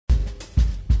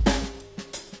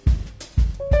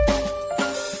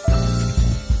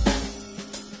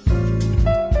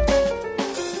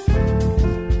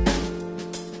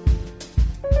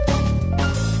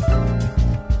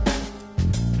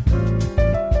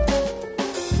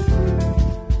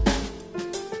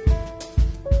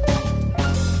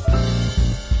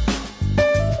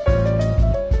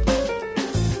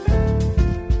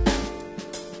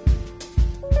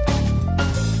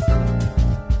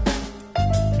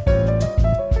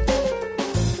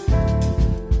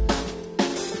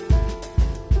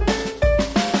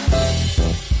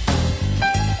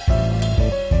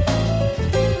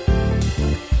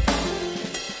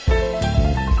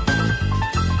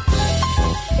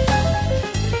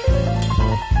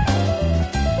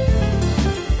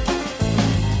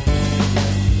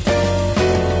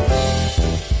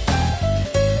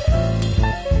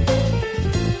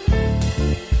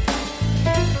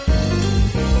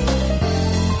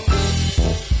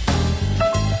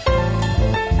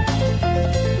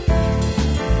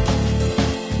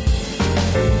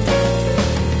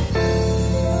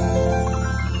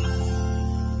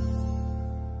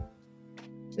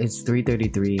It's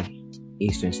 3:33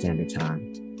 Eastern Standard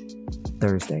Time,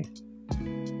 Thursday,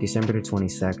 December the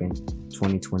 22nd,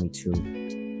 2022.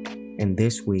 And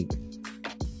this week,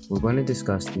 we're going to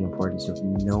discuss the importance of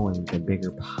knowing the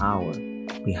bigger power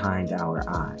behind our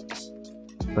eyes.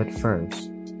 But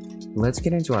first, let's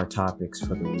get into our topics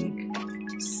for the week: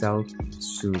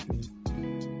 self-soothing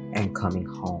and coming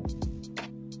home.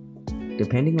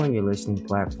 Depending on your listening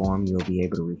platform, you'll be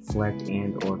able to reflect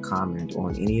and or comment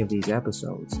on any of these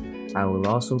episodes. I will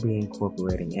also be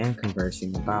incorporating and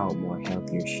conversing about more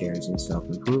healthier shares and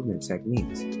self-improvement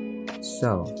techniques.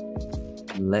 So,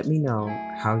 let me know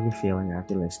how you're feeling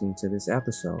after listening to this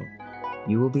episode.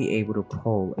 You will be able to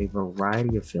pull a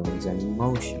variety of feelings and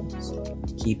emotions.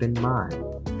 Keep in mind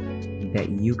that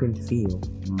you can feel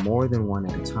more than one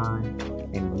at a time,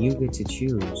 and you get to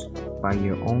choose by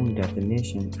your own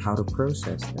definition how to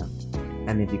process them.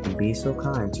 And if you can be so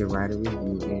kind to write a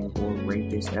review and or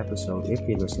rate this episode if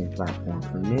your listening platform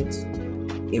permits,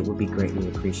 it would be greatly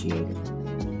appreciated.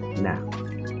 Now,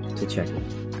 to check it.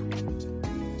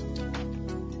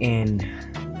 In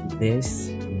this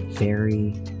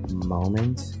very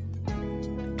moment,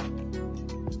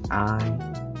 I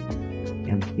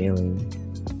am feeling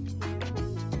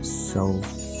so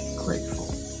grateful.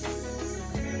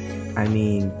 I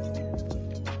mean,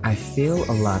 I feel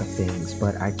a lot of things,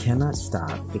 but I cannot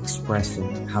stop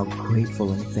expressing how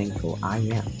grateful and thankful I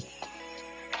am.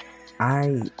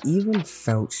 I even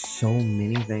felt so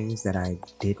many things that I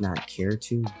did not care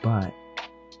to, but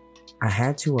I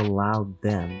had to allow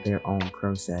them their own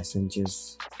process and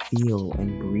just feel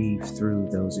and breathe through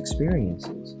those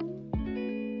experiences.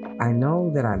 I know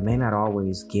that I may not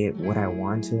always get what I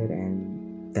wanted,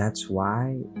 and that's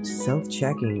why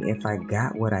self-checking if I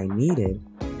got what I needed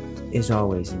is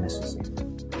always necessary.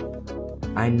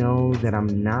 I know that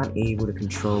I'm not able to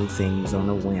control things on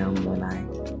a whim when I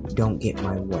don't get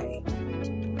my way.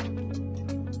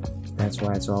 That's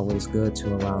why it's always good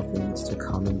to allow things to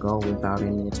come and go without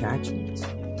any attachments.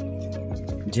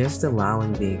 Just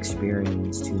allowing the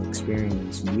experience to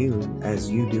experience you as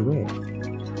you do it.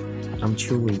 I'm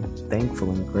truly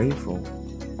thankful and grateful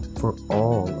for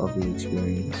all of the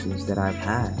experiences that I've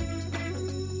had.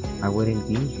 I wouldn't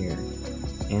be here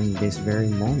in this very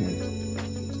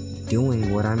moment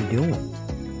doing what I'm doing,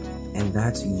 and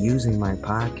that's using my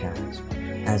podcast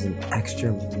as an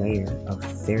extra layer of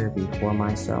therapy for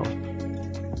myself.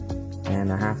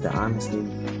 And I have to honestly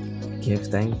give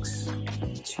thanks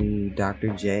to Dr.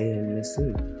 J and Miss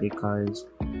C, because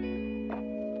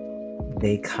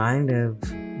they kind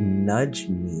of nudged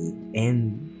me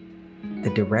in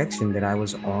the direction that I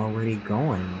was already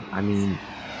going. I mean,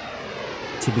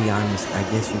 to be honest, I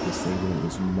guess you could say that it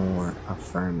was more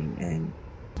affirming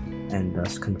and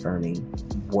thus confirming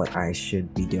what I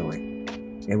should be doing.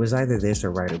 It was either this or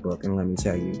write a book, and let me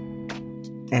tell you,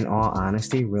 in all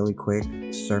honesty, really quick,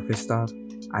 surface stuff,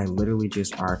 I literally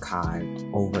just archived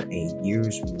over a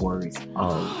year's worth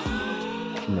of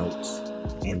notes.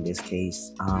 In this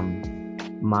case,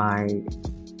 my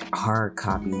hard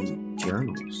copy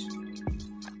journals.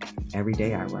 Every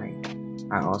day I write.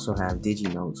 I also have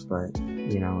DigiNotes, but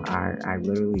I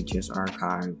literally just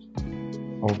archived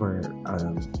over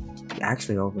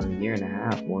over a year and a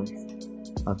half worth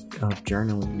of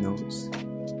journaling notes.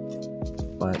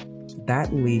 But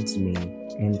that leads me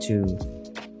into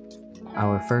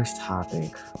our first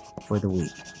topic for the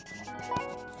week: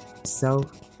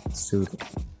 self-soothing.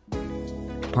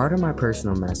 Part of my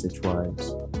personal message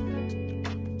was,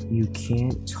 you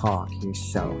can't talk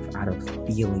yourself out of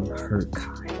feeling hurt,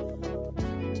 Kai.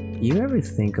 You ever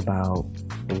think about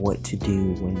what to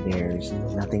do when there's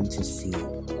nothing to see,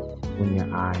 when your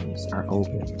eyes are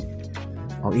open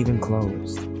or even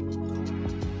closed?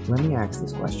 Let me ask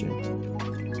this question.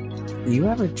 You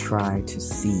ever try to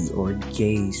see or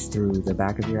gaze through the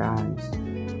back of your eyes?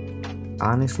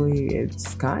 Honestly,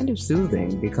 it's kind of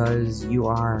soothing because you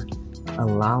are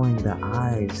allowing the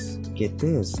eyes, get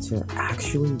this, to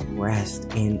actually rest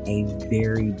in a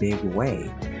very big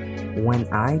way. When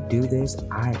I do this,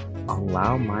 I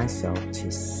allow myself to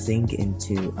sink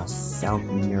into a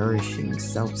self-nourishing,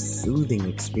 self-soothing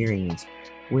experience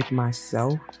with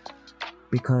myself,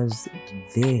 because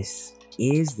this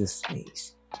is the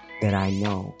space that I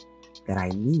know that I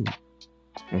need,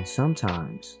 and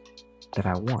sometimes that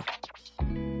I want.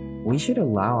 We should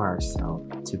allow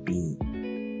ourselves to be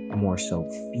more so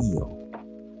feel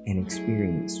and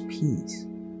experience peace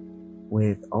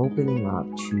with opening up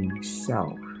to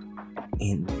self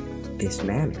in this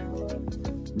manner.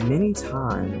 Many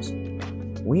times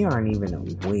we aren't even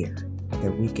aware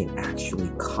that we can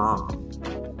actually calm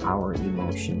our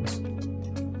emotions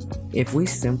If we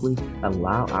simply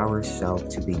allow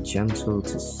ourselves to be gentle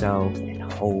to self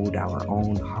and hold our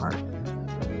own heart,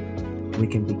 we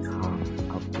can become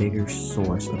a bigger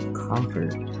source of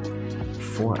comfort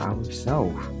for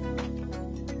ourselves.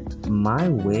 My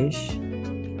wish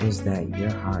is that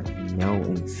your heart know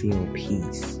and feel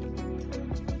peace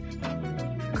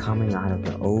coming out of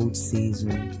the old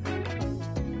season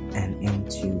and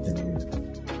into the new.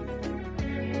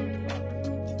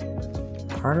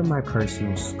 Part of my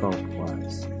personal scope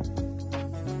was,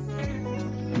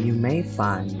 you may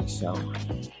find yourself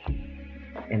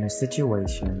in a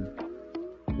situation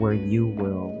where you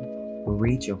will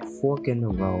reach a fork in the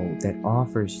road that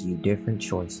offers you different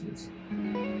choices.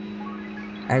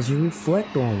 As you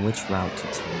reflect on which route to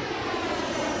take,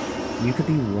 you could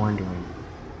be wondering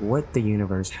what the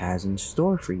universe has in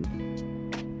store for you.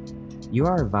 You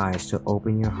are advised to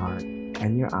open your heart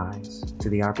and your eyes to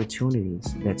the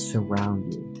opportunities that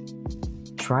surround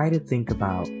you. Try to think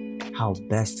about how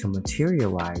best to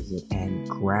materialize it and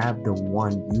grab the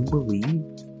one you believe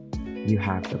you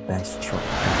have the best choice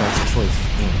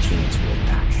and chance with,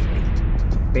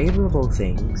 actually. Favorable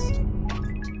things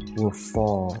will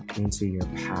fall into your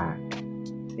path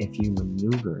if you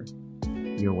maneuver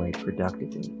your way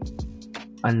productively.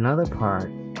 Another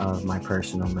part of my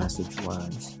personal message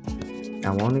was, I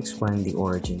won't explain the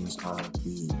origins of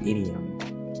the idiom,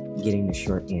 getting the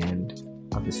short end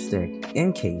of the stick,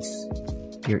 in case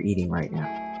you're eating right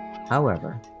now.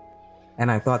 However, and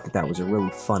I thought that was a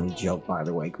really funny joke, by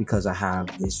the way, because I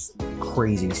have this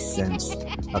crazy sense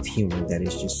of humor that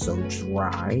is just so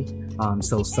dry.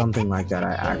 So something like that,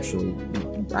 I actually,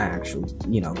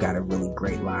 got a really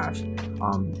great laugh.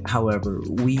 However,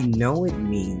 we know it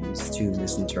means to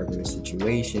misinterpret a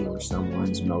situation or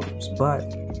someone's motives, but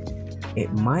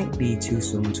it might be too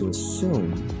soon to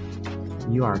assume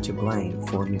you are to blame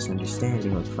for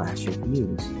misunderstanding or clash of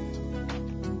views.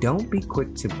 Don't be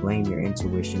quick to blame your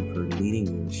intuition for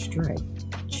leading you astray.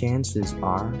 Chances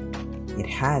are it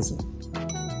hasn't.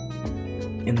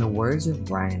 In the words of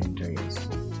Brian Andreas,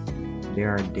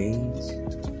 there are days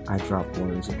I drop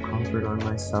words of comfort on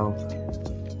myself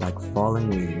like falling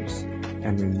leaves,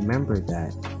 and remember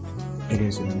that it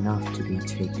is enough to be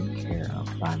taken care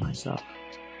of by myself.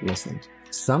 Listen,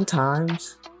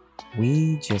 sometimes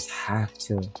we just have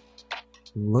to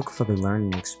look for the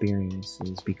learning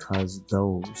experiences because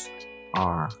those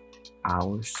are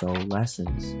our soul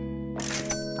lessons.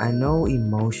 I know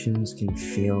emotions can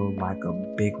feel like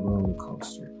a big roller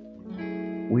coaster.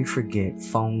 We forget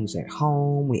phones at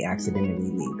home, we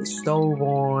accidentally leave the stove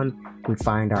on, we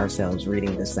find ourselves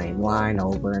reading the same line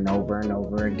over and over and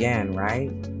over again, right?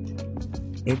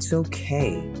 It's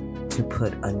okay to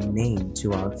put a name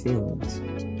to our feelings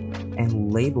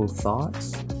and label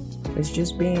thoughts as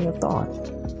just being a thought,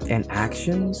 and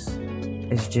actions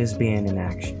as just being an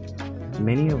action.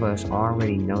 Many of us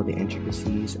already know the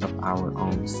intricacies of our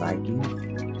own psyche,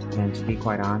 and to be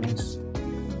quite honest,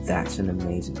 that's an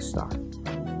amazing start.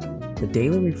 The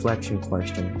daily reflection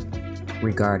question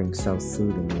regarding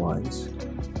self-soothing was,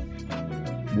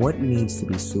 what needs to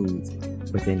be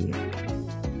soothed within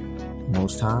you?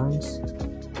 Most times,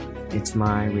 it's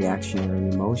my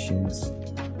reactionary emotions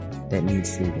that need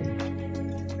soothing.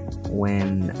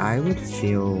 When I would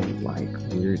feel like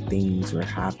weird things were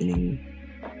happening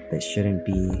that shouldn't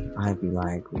be, I'd be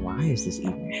like, why is this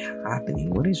even happening?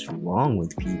 What is wrong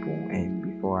with people? And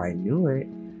before I knew it,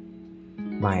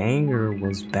 my anger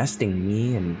was besting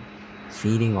me and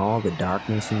feeding all the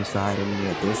darkness inside of me.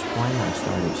 At this point, I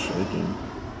started shaking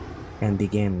and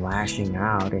began lashing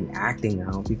out and acting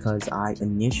out because I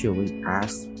initially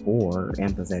asked for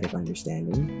empathetic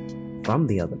understanding from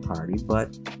the other party,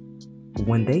 but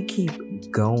when they keep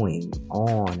going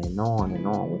on and on and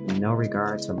on with no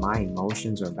regard to my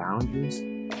emotions or boundaries,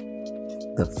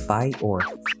 the fight or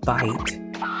fight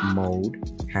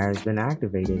mode has been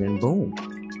activated, and boom,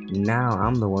 now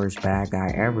I'm the worst bad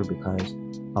guy ever because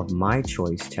of my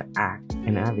choice to act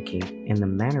and advocate in the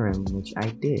manner in which I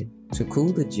did to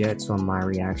cool the jets on my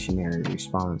reactionary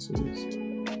responses.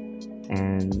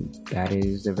 And that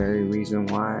is the very reason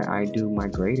why I do my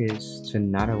greatest to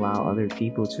not allow other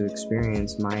people to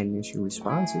experience my initial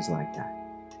responses like that.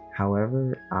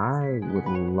 However, I would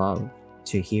love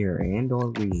to hear and or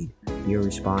read your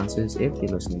responses if the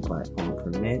listening platform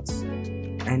permits.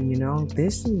 And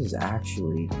this is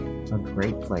actually a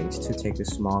great place to take a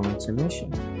small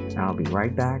intermission. I'll be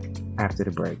right back after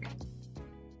the break.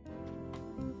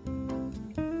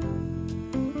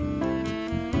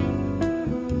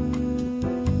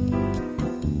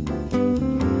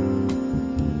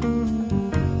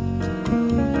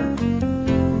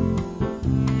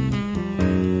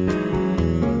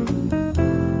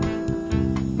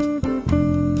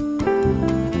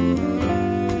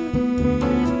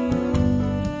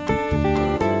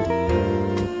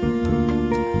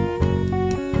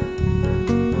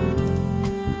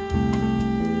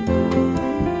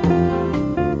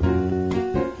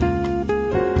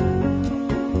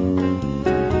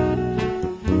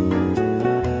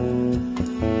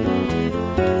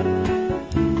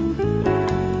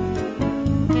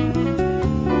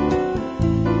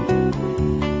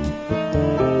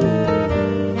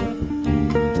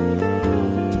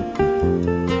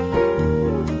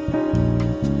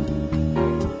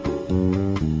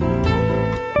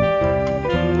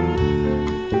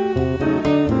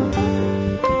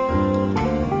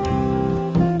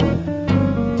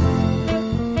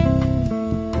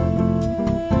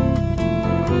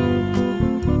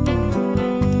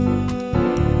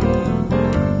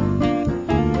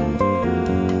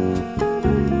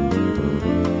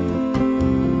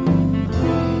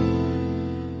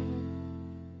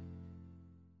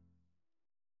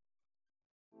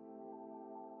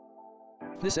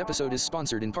 This episode is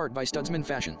sponsored in part by Studsman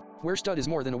Fashion, where stud is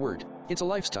more than a word. It's a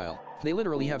lifestyle. They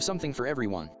literally have something for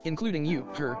everyone, including you,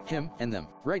 her, him, and them.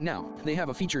 Right now, they have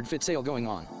a featured fit sale going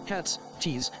on. Hats,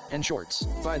 tees, and shorts.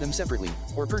 Buy them separately,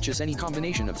 or purchase any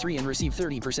combination of 3 and receive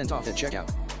 30% off at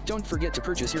checkout. Don't forget to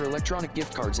purchase your electronic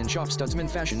gift cards and shop Studsman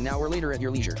Fashion now or later at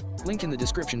your leisure. Link in the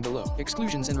description below.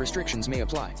 Exclusions and restrictions may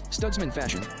apply. Studsman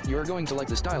Fashion, you are going to like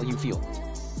the style you feel.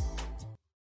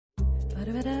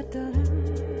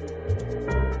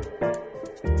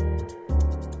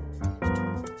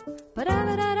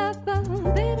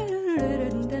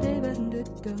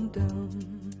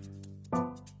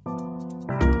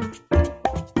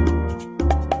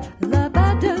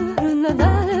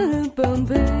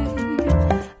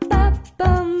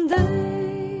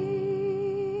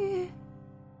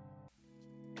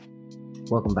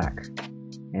 Welcome back.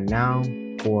 And now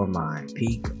for my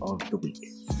peak of the week.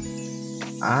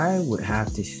 I would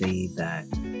have to say that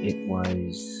it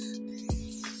was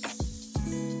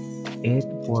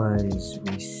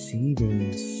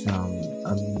receiving some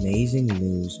amazing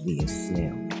news via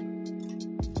snail.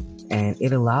 And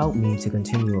it allowed me to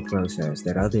continue a process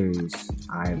that others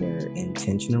either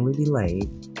intentionally delayed,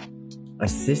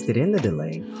 assisted in the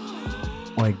delay,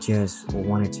 or just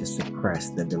wanted to suppress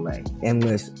the delay. And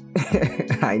listen,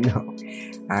 I know,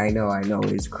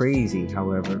 it's crazy.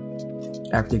 However,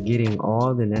 after getting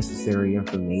all the necessary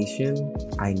information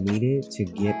I needed to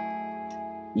get,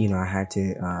 I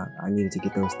needed to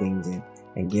get those things in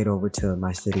and get over to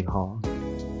my city hall.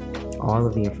 All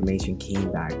of the information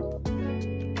came back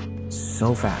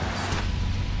so fast,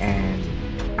 and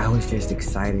I was just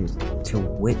excited to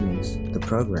witness the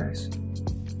progress.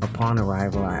 Upon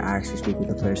arrival, I actually speak with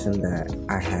the person that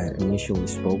I had initially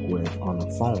spoke with on the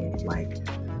phone, like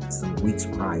some weeks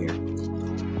prior.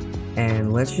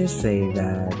 And let's just say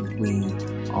that we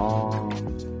all,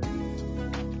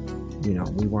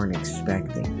 we weren't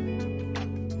expecting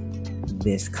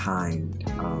this kind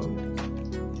of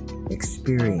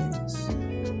experience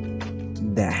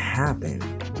that happened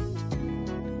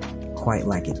quite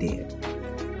like it did.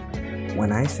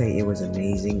 When I say it was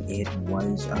amazing, it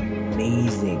was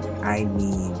amazing. I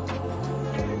mean,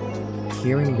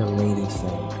 hearing the lady say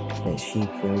that she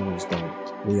feels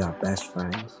that we are best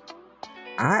friends,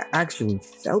 I actually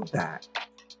felt that.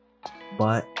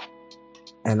 But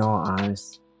in all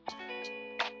honesty,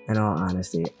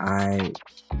 I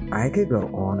could go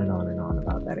on and on and on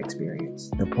about that experience.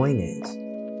 The point is,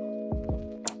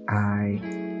 I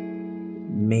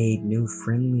made new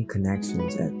friendly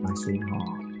connections at my city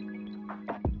hall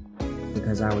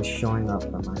because I was showing up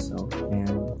for myself.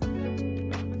 And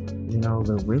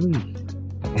the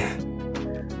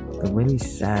really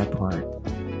sad part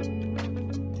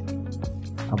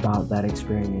about that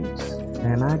experience,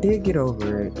 and I did get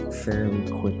over it fairly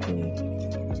quickly,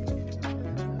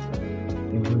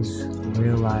 it was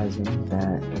realizing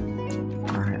that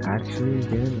I actually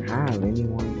didn't have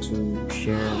anyone to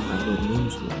share my good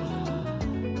news with.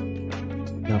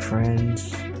 No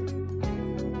friends,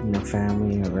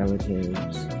 family or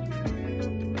relatives.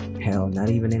 Hell, not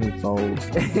even any foes.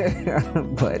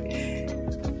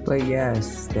 but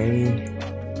yes,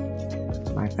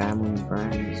 my family and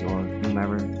friends or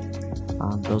whomever,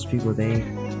 those people, they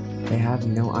have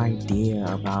no idea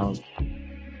about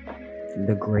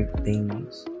the great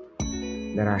things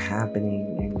that are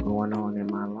happening and going on in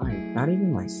my life. Not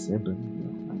even my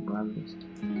siblings, my brothers.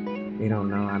 They don't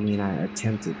know. I mean, I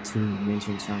attempted to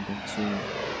mention something to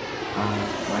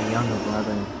my younger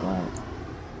brother, but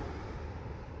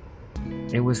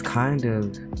it was kind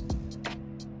of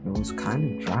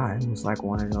dry. It was like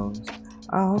one of those,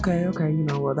 oh, okay,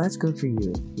 well, that's good for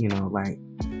you. Like,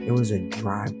 it was a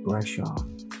dry brush off.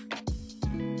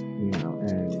 And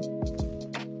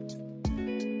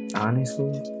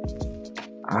honestly,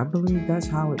 I believe that's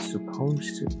how it's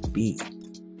supposed to be.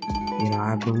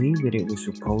 I believe that it was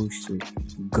supposed to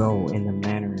go in the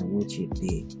manner in which it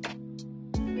did.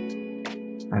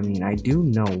 I mean, I do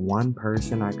know one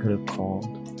person I could have called,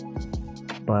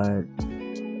 but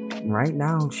right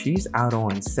now she's out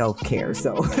on self-care,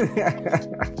 so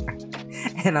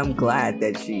and I'm glad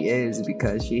that she is,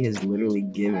 because she has literally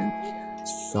given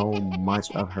so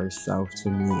much of herself to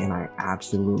me, and I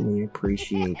absolutely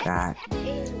appreciate that,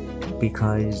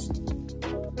 because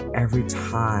every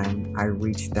time I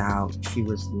reached out, she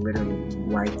was literally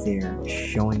right there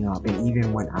showing up. And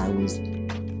even when I was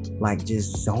like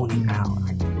just zoning out,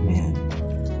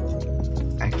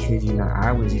 I kid you not,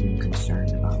 I was even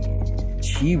concerned about her.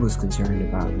 She was concerned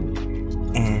about me.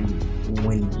 And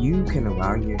when you can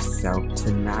allow yourself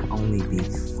to not only be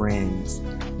friends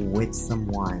with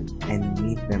someone and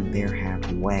meet them there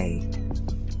halfway,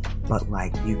 but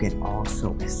like you can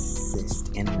also assist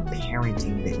in the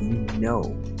parenting that you know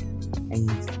and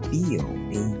you feel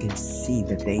and you can see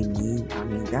that they need. I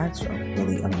mean, that's a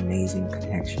really amazing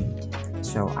connection.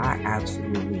 So I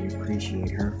absolutely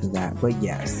appreciate her for that. But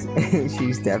yes,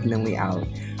 she's definitely out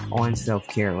on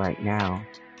self-care right now.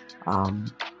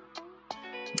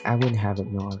 I wouldn't have it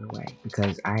no other way,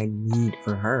 because I need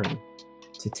for her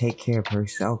to take care of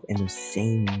herself in the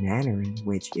same manner in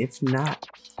which, if not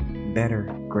better,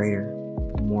 greater,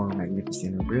 more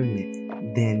magnificent or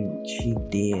brilliant than she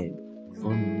did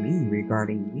for me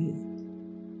regarding me.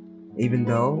 Even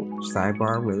though,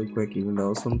 sidebar really quick, even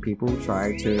though some people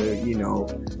try to,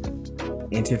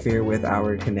 interfere with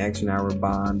our connection, our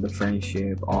bond, the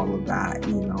friendship, all of that,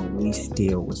 we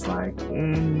still was like,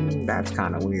 that's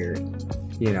kind of weird.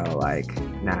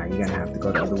 Nah, you're gonna have to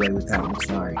go the other way with that one,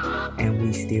 sorry. And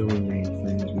we still remain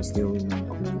friends, we still remain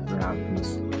cool throughout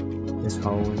this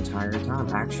whole entire time.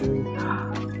 Actually,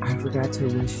 I forgot to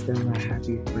wish them a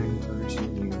happy friend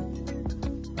anniversary.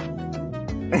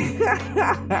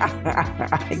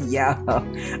 Yo,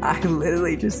 I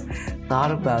literally just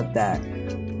thought about that.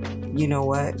 You know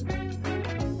what?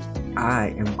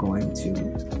 I am going to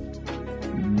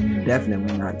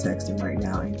definitely not text him right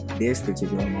now in this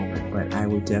particular moment, but I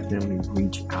will definitely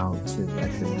reach out to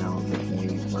let them know that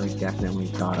they were definitely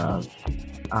thought of,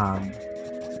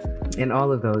 and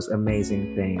all of those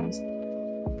amazing things.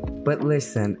 But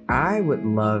listen, I would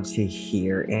love to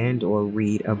hear and or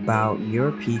read about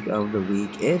your peak of the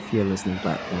week if your listening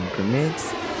platform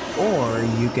permits, or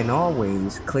you can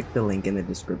always click the link in the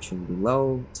description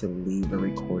below to leave a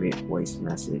recorded voice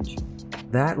message.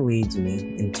 That leads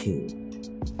me into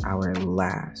our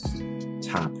last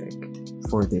topic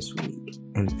for this week.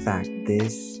 In fact,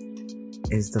 this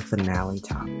is the finale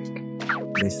topic.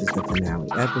 This is the finale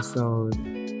episode,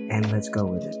 and let's go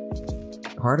with it.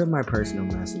 Part of my personal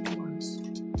message was,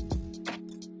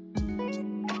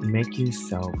 make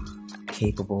yourself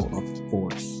capable of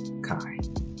force, Kai.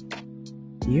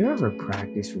 You ever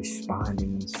practice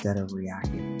responding instead of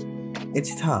reacting?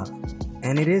 It's tough,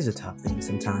 and it is a tough thing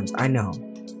sometimes. I know,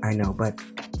 but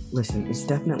listen, it's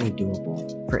definitely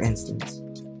doable. For instance,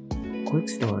 quick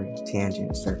story,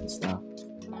 tangent, surface stuff.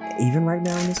 Even right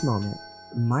now in this moment,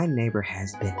 my neighbor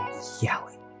has been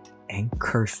yelling and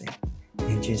cursing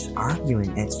and just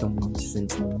arguing at someone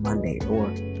since Monday, or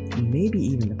maybe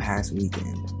even the past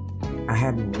weekend. I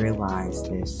hadn't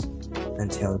realized this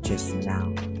until just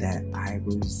now, that I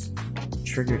was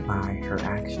triggered by her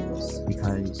actions,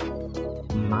 because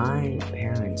my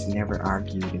parents never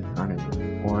argued in front of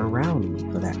me or around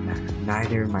me for that matter.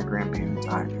 Neither my grandparents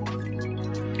either.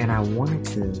 And I wanted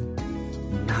to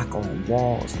knock on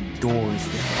walls and doors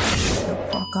and shut the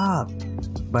fuck up.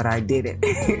 But I didn't.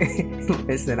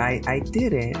 Listen, I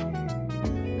didn't.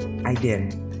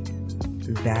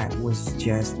 That was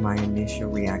just my initial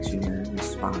reactionary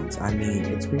response. I mean,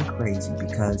 it's been crazy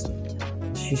because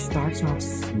she starts off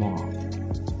small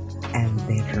and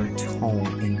then her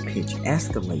tone and pitch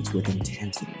escalates with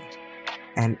intensity.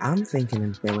 And I'm thinking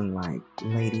and feeling like,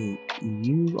 lady,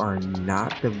 you are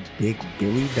not the big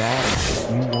Billy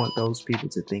Bad you want those people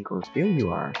to think or feel you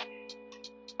are.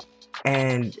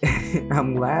 And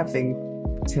I'm laughing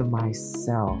to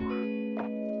myself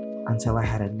until I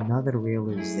had another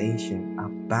realization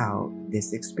about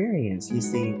this experience. You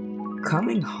see,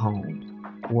 coming home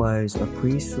was a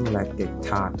pre-selected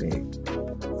topic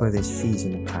for this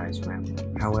season of Kai's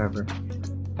Rambling. However,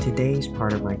 today's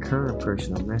part of my current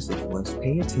personal message was,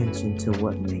 pay attention to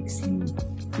what makes you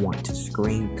want to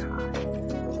scream, Kai.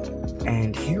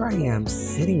 And here I am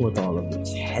sitting with all of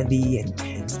these heavy,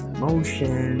 intense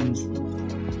emotions,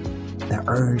 the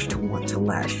urge to want to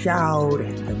lash out,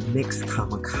 and the mixed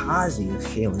kamikaze of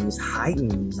feelings,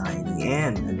 heightened anxiety,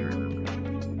 and adrenaline.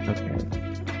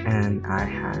 Okay. And I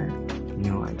had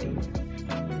no idea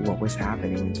what was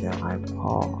happening until I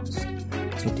paused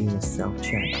to do a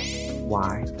self-check.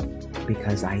 Why?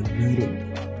 Because I needed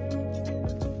it.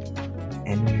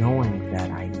 And knowing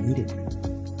that I needed it,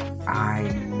 I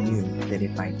knew that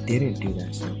if I didn't do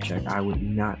that self-check, I would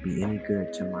not be any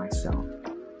good to myself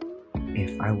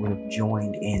if I would have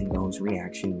joined in those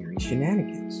reactionary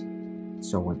shenanigans.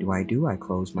 So what do? I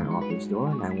closed my office door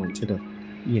and I went to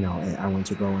I went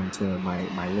to go into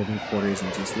my living quarters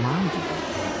and just lounge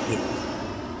again.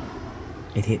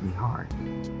 It hit me hard.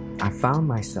 I found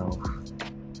myself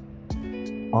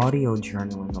audio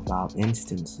journaling about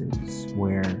instances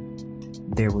where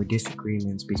there were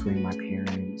disagreements between my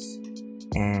parents,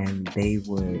 and they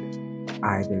would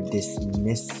either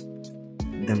dismiss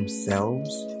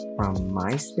themselves from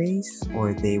my space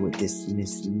or they would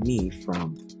dismiss me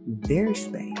from their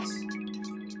space.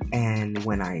 And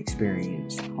when I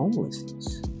experienced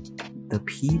homelessness, the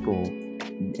people,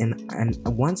 and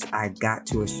once I got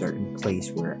to a certain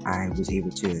place where I was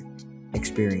able to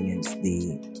experience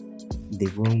the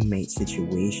roommate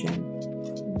situation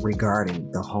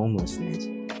regarding the homelessness,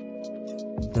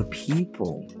 the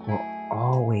people were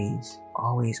always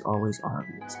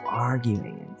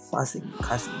arguing and fussing and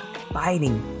cussing and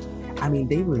fighting. I mean,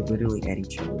 they were literally at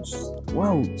each other's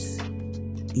throats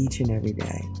each and every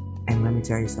day. And let me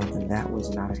tell you something, that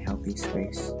was not a healthy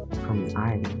space for me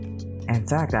either. In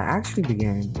fact, I actually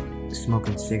began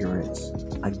smoking cigarettes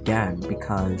again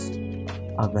because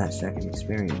of that second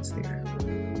experience there.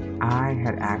 I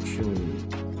had actually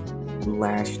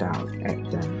lashed out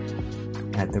at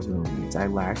them, at the roommates. I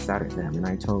lashed out at them and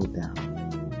I told them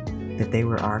that they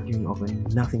were arguing over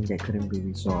nothing that couldn't be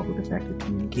resolved with effective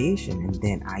communication. And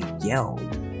then I yelled,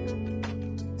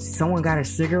 "Someone got a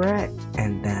cigarette?"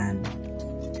 And then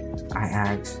I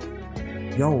asked,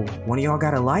 "Yo, one of y'all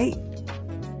got a light?"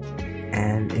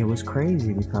 And it was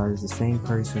crazy because the same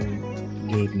person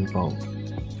gave me both.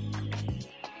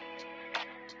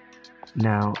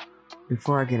 Now,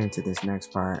 before I get into this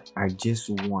next part, I just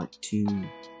want to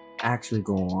actually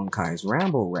go on Kai's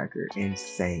Ramble record and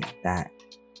say that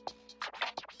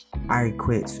I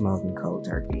quit smoking cold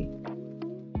turkey.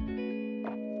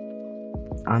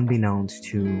 Unbeknownst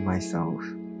to myself,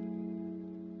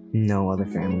 no other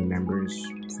family members,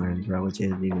 friends,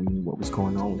 relatives even knew what was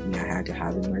going on with me. I had to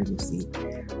have emergency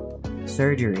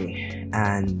surgery,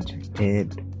 and it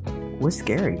was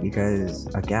scary because,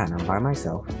 again, I'm by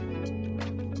myself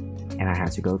and I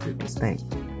had to go through this thing.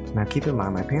 Now, keep in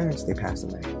mind, my parents, they passed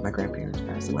away. My grandparents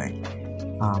passed away.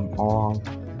 All,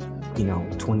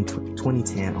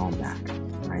 2010 on back,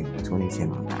 right?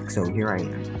 2010 on back. So here I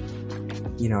am.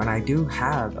 And I do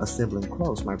have a sibling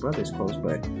close. My brother's close,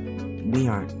 but we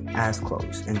aren't as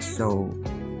close. And so,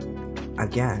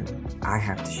 again, I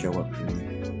have to show up for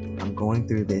me. I'm going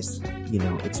through this,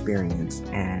 experience,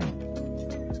 and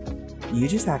you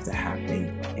just have to have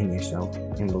faith in yourself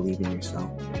and believe in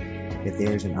yourself that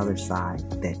there's another side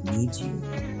that needs you.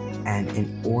 And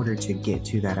in order to get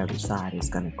to that other side, it's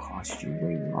going to cost you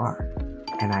where you are.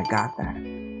 And I got that.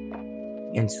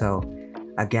 And so,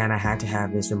 again, I had to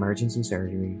have this emergency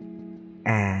surgery.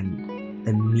 And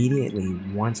immediately,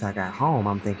 once I got home,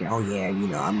 I'm thinking, oh yeah,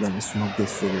 I'm going to smoke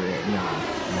this cigarette.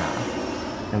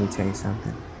 Nah. Let me tell you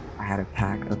something. I had a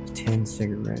pack of 10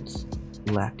 cigarettes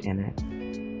left in it.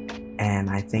 And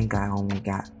I think I only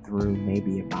got through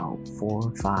maybe about 4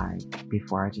 or 5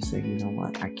 before I just said, you know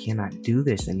what, I cannot do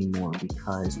this anymore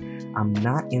because I'm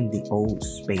not in the old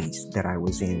space that I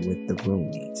was in with the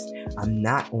roommates. I'm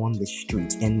not on the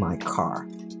streets in my car.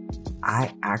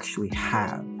 I actually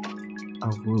have a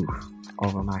roof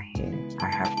over my head. I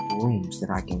have rooms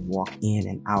that I can walk in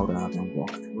and out of and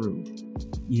walk through.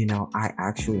 I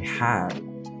actually have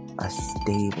a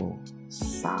stable,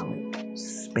 solid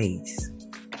space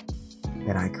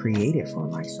that I created for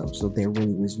myself. So there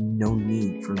really was no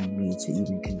need for me to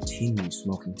even continue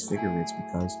smoking cigarettes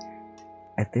because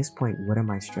at this point, what am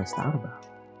I stressed out about?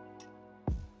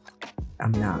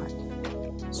 I'm not.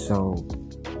 So,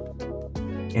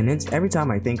 and it's every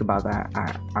time I think about that,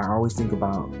 I always think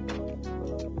about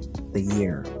the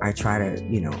year. I try to,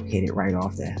 hit it right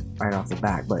off the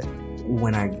bat. But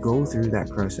when I go through that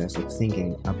process of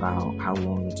thinking about how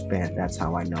long it's been, that's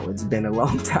how I know it's been a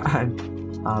long time.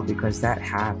 Because that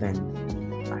happened,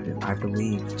 I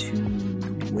believe,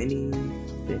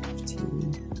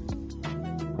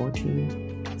 2015,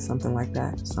 14, something like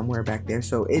that, somewhere back there.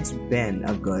 So it's been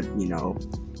a good,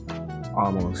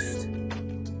 almost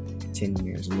 10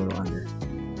 years, a little under,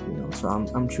 so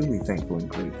I'm truly thankful and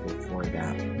grateful for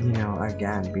that.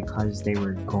 Again, because they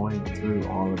were going through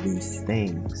all of these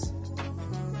things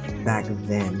back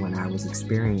then when I was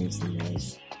experiencing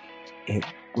this, it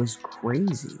was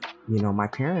crazy. My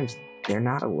parents, they're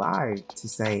not alive to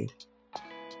say,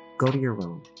 go to your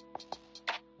room.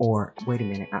 Or, wait a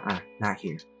minute, not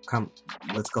here. Come,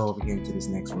 let's go over here into this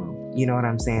next room. You know what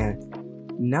I'm saying?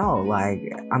 No,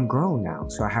 I'm grown now,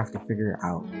 so I have to figure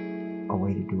out a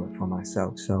way to do it for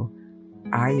myself. So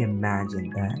I imagine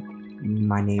that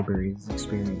my neighbor is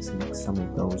experiencing some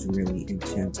of those really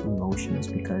intense emotions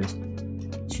because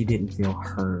she didn't feel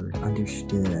heard,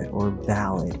 understood, or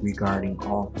valid regarding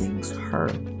all things her.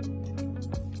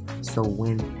 So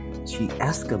when she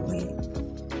escalates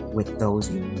with those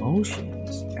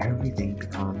emotions, everything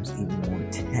becomes even more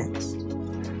tense,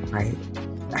 right?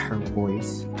 Her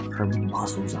voice, her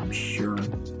muscles, I'm sure,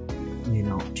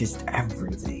 just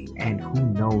everything. And who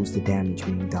knows the damage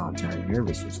being done to her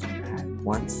nervous system. And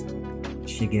once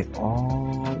she get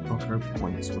all of her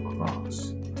points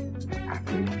across, after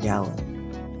after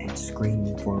yelling and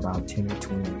screaming for about 10 or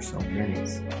 20 or so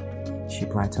minutes, she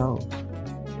plateaus.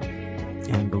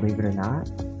 And believe it or not,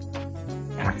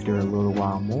 after a little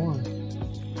while more,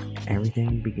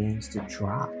 everything begins to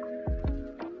drop,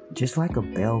 just like a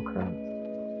bell curve.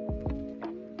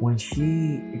 When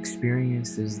she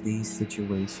experiences these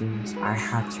situations, I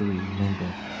have to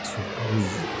remember to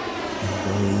breathe and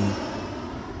breathe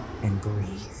and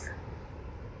breathe.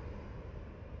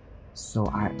 So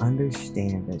I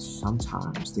understand that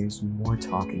sometimes there's more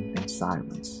talking than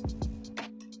silence.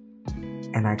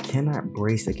 And I cannot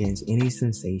brace against any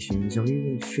sensations or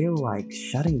even feel like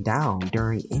shutting down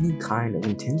during any kind of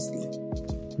intensity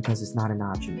because it's not an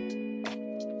option.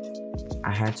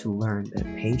 I had to learn that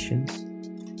patience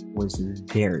was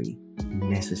very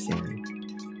necessary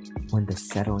when the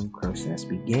settling process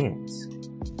begins.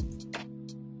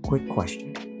 Quick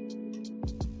question.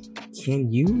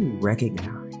 Can you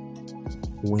recognize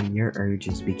when your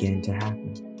urges begin to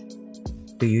happen?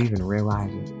 Do you even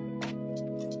realize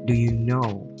it? Do you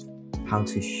know how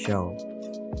to show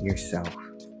yourself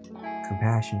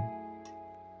compassion?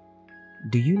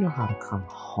 Do you know how to come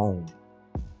home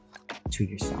to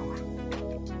yourself,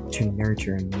 to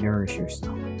nurture and nourish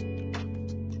yourself?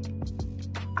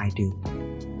 I do.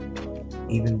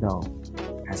 Even though,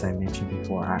 as I mentioned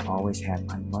before, I always had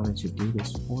my mother to do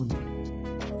this for me.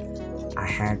 I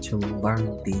had to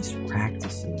learn these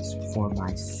practices for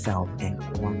myself and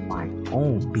on my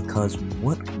own, because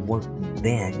what worked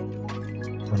then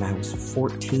when I was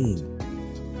 14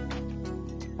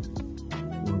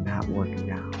 will not work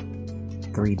now,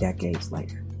 3 decades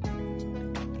later.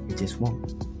 It just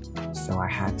won't. So I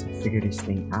had to figure this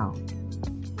thing out.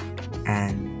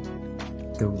 And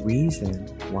the reason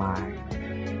why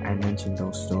I mentioned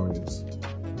those stories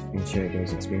and shared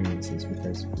those experiences,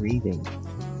 because breathing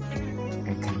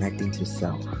and connecting to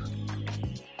self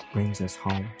brings us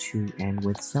home to and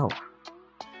with self.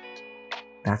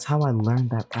 That's how I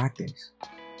learned that practice.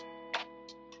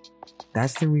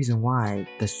 That's the reason why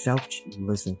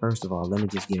listen, first of all, let me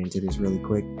just get into this really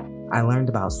quick. I learned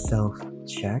about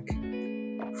self-check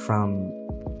from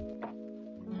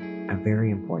a very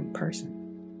important person.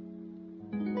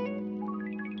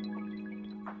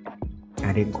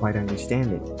 I didn't quite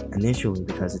understand it initially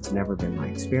because it's never been my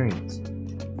experience.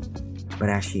 But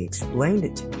as she explained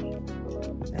it to me,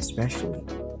 especially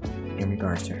in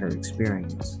regards to her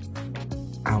experience,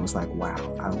 I was like, wow,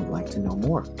 I would like to know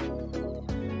more.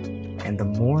 And the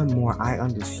more and more I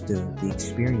understood the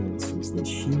experiences that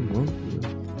she went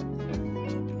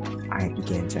through, I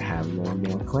began to have more and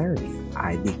more clarity.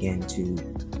 I began to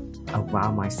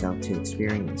allow myself to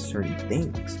experience certain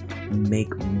things,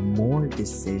 make more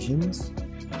decisions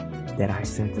that I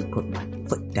simply put my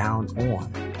foot down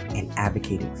on and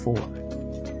advocated for.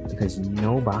 Because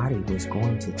nobody was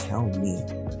going to tell me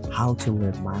how to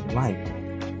live my life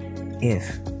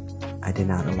if I did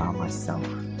not allow myself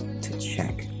to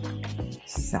check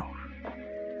self.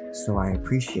 So I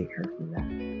appreciate her for that.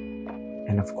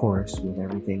 And of course, with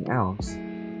everything else,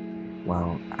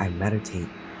 well, I meditate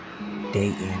day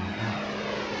in and out.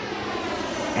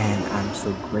 And I'm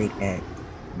so great at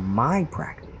my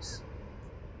practice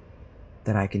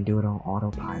that I can do it on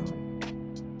autopilot.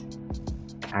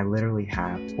 I literally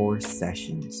have 4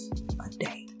 sessions a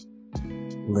day.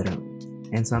 Literally.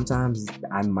 And sometimes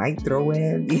I might throw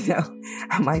in,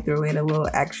 a little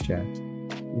extra,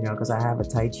 because I have a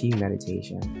Tai Chi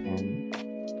meditation, and,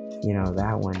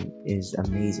 that one is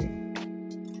amazing.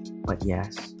 But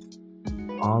yes,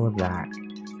 all of that,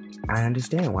 I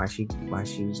understand why she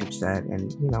was upset. And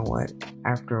you know what?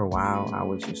 After a while, I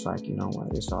was just like, you know what?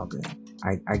 It's all good.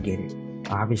 I get it.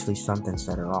 Obviously, something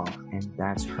set her off, and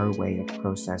that's her way of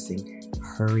processing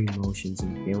her emotions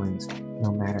and feelings,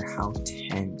 no matter how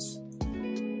tense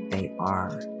they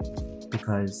are,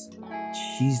 because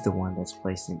she's the one that's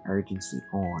placing urgency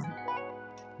on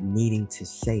needing to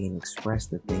say and express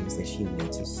the things that she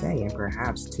needs to say. And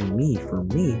perhaps for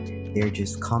me, they're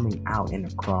just coming out and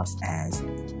across as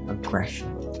aggression.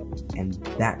 And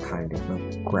that kind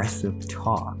of aggressive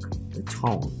talk, the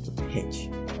tone, the pitch,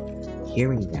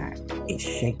 hearing that, it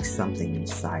shakes something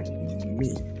inside of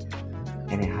me,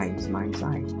 and it heightens my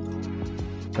anxiety.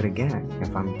 But again,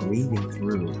 if I'm breathing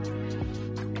through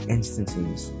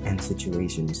instances and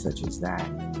situations such as that,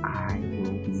 I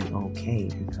will be okay,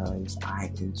 because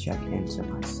I can check into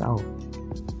myself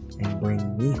and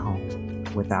bring me home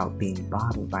without being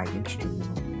bothered by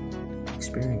instrumental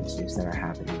experiences that are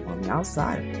happening on the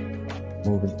outside.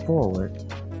 Moving forward,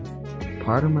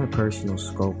 part of my personal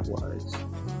scope was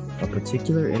a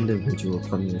particular individual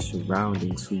from your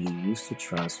surroundings who you used to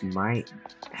trust might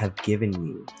have given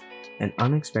you an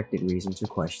unexpected reason to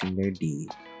question their deed,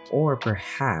 or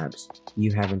perhaps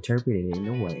you have interpreted it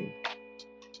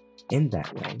in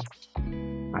that way,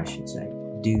 I should say,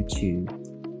 due to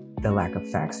the lack of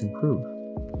facts and proof.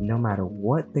 No matter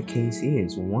what the case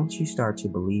is, once you start to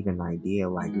believe an idea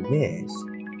like this,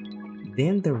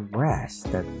 then the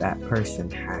rest that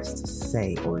person has to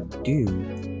say or do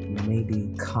may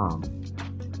become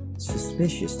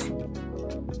suspicious to you.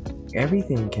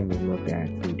 Everything can be looked at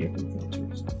through different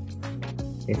filters.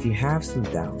 If you have some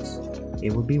doubts,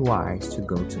 it would be wise to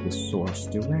go to the source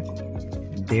directly.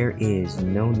 There is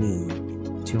no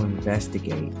need to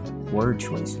investigate word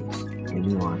choices and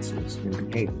nuances in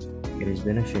behavior. It is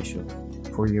beneficial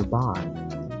for your bond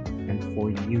and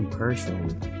for you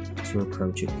personally to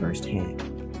approach it firsthand.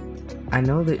 I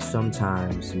know that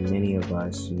sometimes many of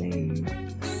us may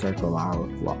circle our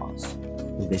flaws,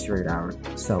 eviscerate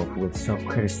ourselves with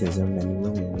self-criticism and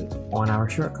ruminate on our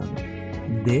shortcomings.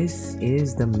 This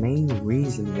is the main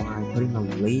reason why putting a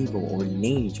label or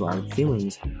name to our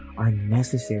feelings are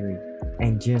necessary,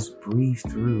 and just breathe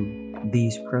through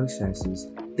these processes.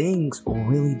 Things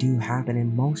really do happen,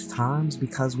 and most times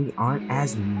because we aren't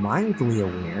as mindfully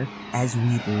aware as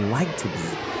we'd like to be.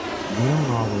 We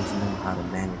don't always know how to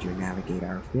manage or navigate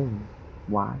our feelings.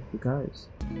 Why? Because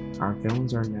our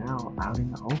feelings are now out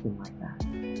in the open like that.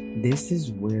 This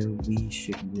is where we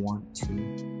should want to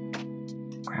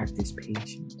practice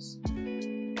patience.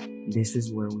 This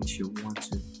is where we should want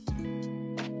to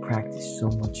practice so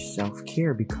much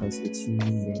self-care, because it's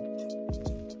needed.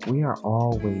 We are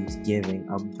always giving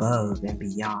above and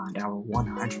beyond our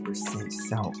 100%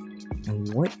 self.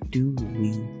 And what do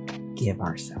we give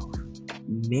ourselves?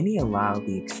 Many allow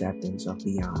the acceptance of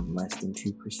beyond less than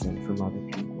 2% from other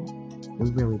people.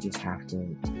 We really just have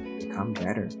to become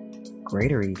better,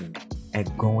 greater even,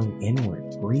 at going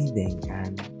inward, breathing,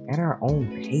 and at our own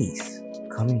pace,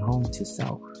 coming home to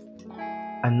self.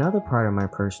 Another part of my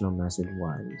personal message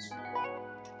was,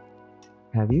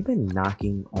 have you been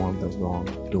knocking on the wrong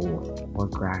door or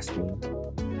grasping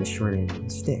the short end of the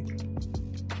stick?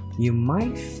 You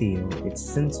might feel it's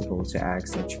sensible to ask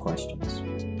such questions,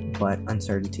 but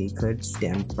uncertainty could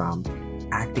stem from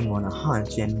acting on a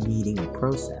hunch and needing a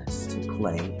process to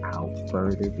play out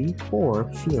further before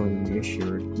feeling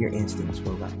reassured your instincts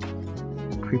were right.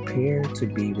 Prepare to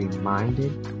be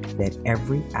reminded that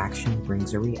every action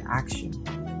brings a reaction,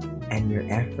 and your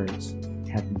efforts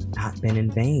have not been in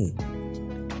vain.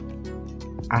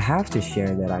 I have to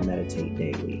share that I meditate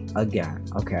daily. Again,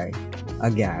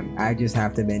 I just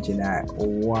have to mention that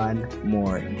one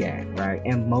more again, right?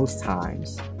 And most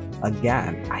times,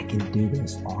 again, I can do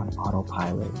this on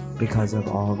autopilot because of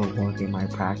all the work in my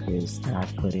practice that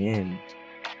I've put in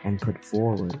and put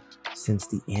forward since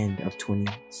the end of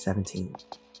 2017.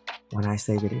 When I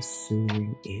say that it's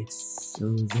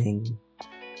soothing.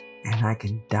 And I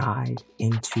can dive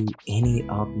into any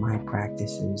of my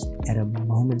practices at a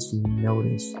moment's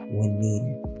notice when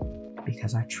needed,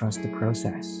 because I trust the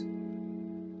process.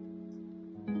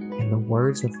 In the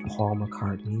words of Paul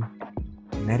McCartney,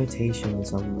 meditation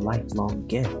is a lifelong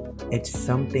gift. It's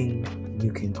something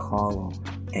you can call on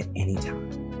at any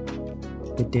time.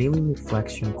 The daily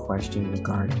reflection question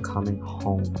regarding coming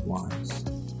home was,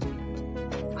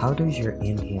 how does your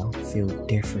inhale feel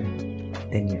different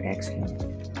than your exhale?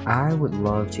 I would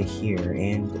love to hear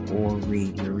and or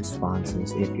read your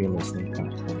responses if you're listening to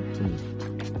me.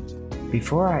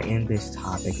 Before I end this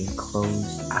topic and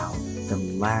close out the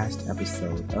last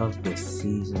episode of this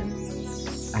season,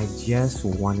 I just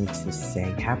wanted to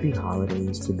say happy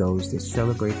holidays to those that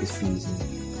celebrate the season.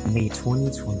 May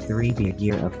 2023 be a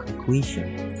year of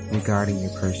completion regarding your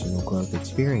personal growth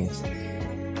experience.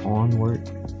 Onward,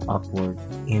 upward,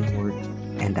 inward,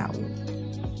 and outward.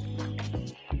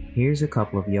 Here's a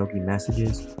couple of yogi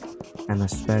messages and a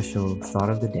special thought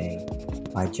of the day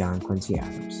by John Quincy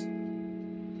Adams.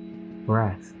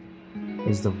 Breath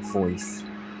is the voice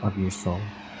of your soul.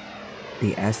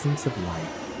 The essence of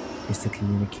life is to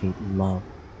communicate love,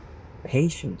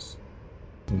 patience,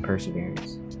 and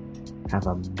perseverance. Have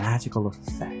a magical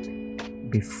effect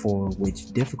before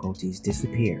which difficulties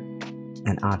disappear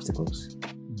and obstacles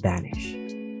vanish.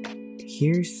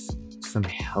 Here's some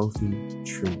healthy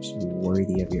truths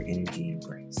worthy of your energy and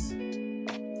grace.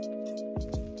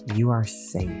 You are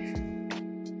safe.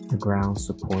 The ground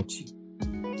supports you,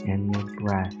 and your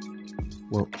breath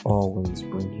will always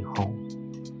bring you home.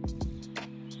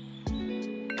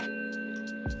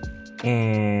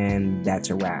 And that's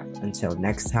a wrap. Until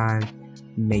next time,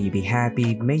 may you be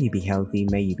happy, may you be healthy,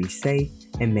 may you be safe,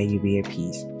 and may you be at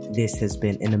peace. This has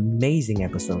been an amazing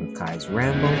episode of Kai's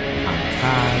Ramble. I'm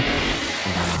Kai,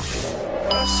 and I'm out.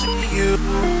 I see you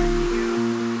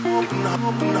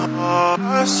open heart,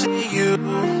 I see you.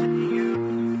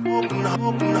 Open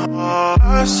heart,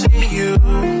 I see you.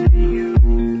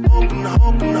 Open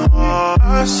heart,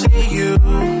 I see you.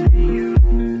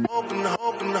 Open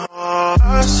heart,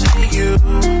 I see you.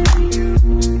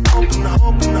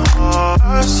 Open heart,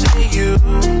 I see you.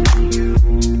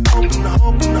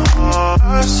 Open heart,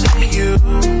 I see you.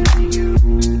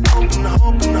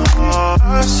 Open heart,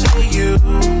 I see you.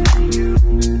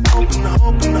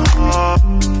 Open heart.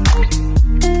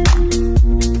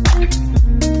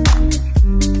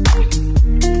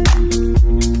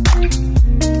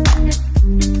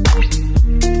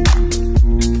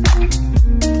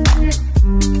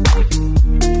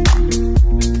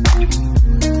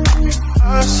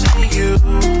 I see you.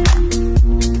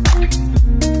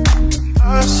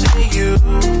 I see you.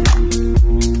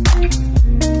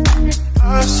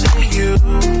 I see you.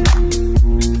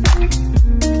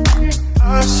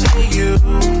 I see you.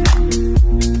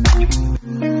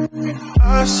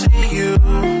 I see you.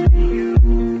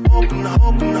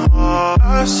 Open heart,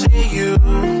 I see you.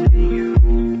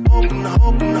 Open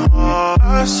heart,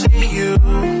 I see you.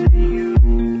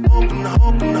 Open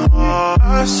heart,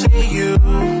 I see you.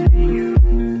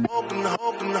 Open heart, I see you.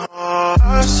 Open heart,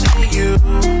 I see you.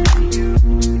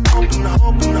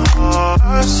 Open heart,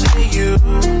 I see you.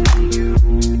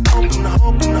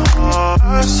 Open heart,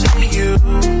 I see you.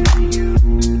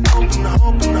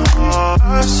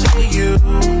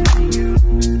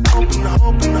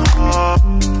 Open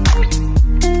heart.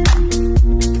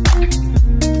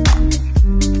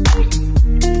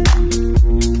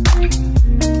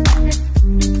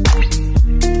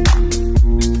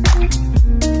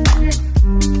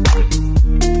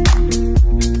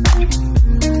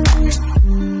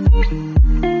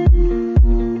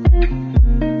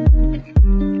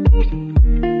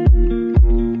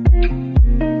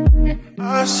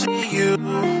 I see you.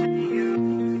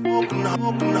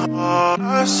 Open heart,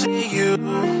 I see you.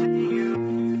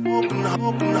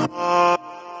 Open heart.